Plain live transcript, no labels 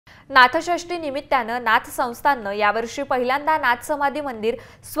नाथषष्ठी निमित्तानं नाथ संस्थाननं यावर्षी पहिल्यांदा नाथ समाधी मंदिर,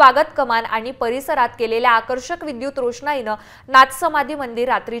 स्वागत कमान आणि परिसरात केलेल्या आकर्षक विद्युत रोषणाईनं नाथ समाधी मंदिर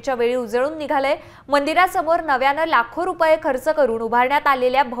रात्रीच्या वेळी उजळून निघालंय। मंदिरासमोर नव्यानं लाखो रुपये खर्च करून उभारण्यात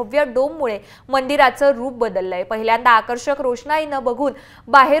आलेल्या भव्य डोममुळे मंदिराचं रूप बदललंय। पहिल्यांदा आकर्षक रोषणाईनं बघून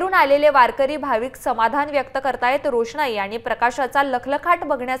बाहेरून आलेले वारकरी भाविक समाधान व्यक्त करतायत। रोषणाई आणि प्रकाशाचा लखलखाट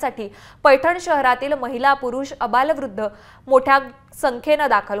बघण्यासाठी पैठण शहरातील महिला, पुरुष, अबालवृद्ध मोठ्या संख्येने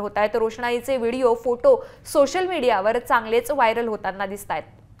दाखल होत आहेत। रोषणाईचे व्हिडिओ, फोटो सोशल मीडियावर चांगलेच व्हायरल होताना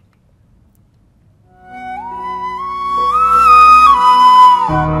दिसतायत।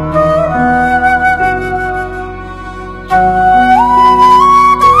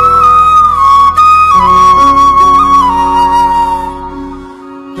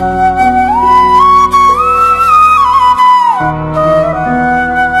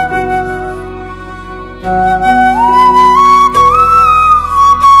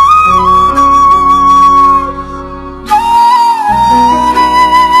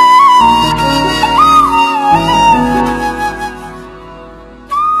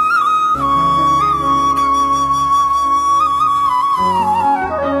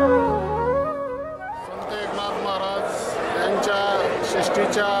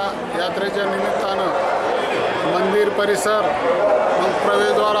 षष्ठीच्या यात्रेच्या निमित्तानं मंदिर परिसर,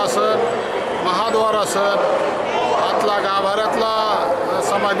 प्रवेशद्वार असेल, महाद्वार असेल, आतला गाभाऱ्यातला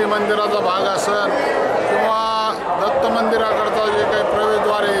समाधी मंदिराचा भाग असेल किंवा दत्त मंदिराकडचा जे काही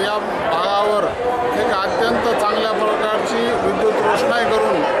प्रवेशद्वार आहे या भागावर एक अत्यंत चांगल्या प्रकारची विद्युत रोषणाई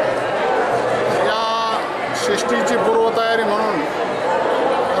करून या षष्ठीची पूर्वतयारी म्हणून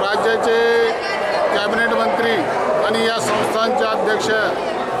राज्याचे कॅबिनेट मंत्री आणि या संस्थांचे अध्यक्ष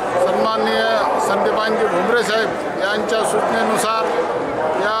सन्माननीय संदीपानजी भुमरे साहेब यांच्या सूचनेनुसार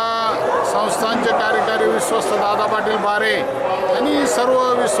या संस्थांचे कार्यकारी विश्वस्त दादा पाटील बारे आणि सर्व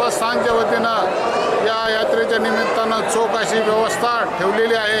विश्वस्तांच्या वतीनं या यात्रेच्या निमित्तानं चोख अशी व्यवस्था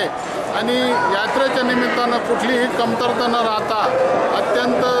ठेवलेली आहे आणि यात्रेच्या निमित्तानं कुठलीही कमतरता न राहता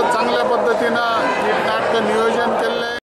अत्यंत चांगल्या पद्धतीनं नाटक नियोजन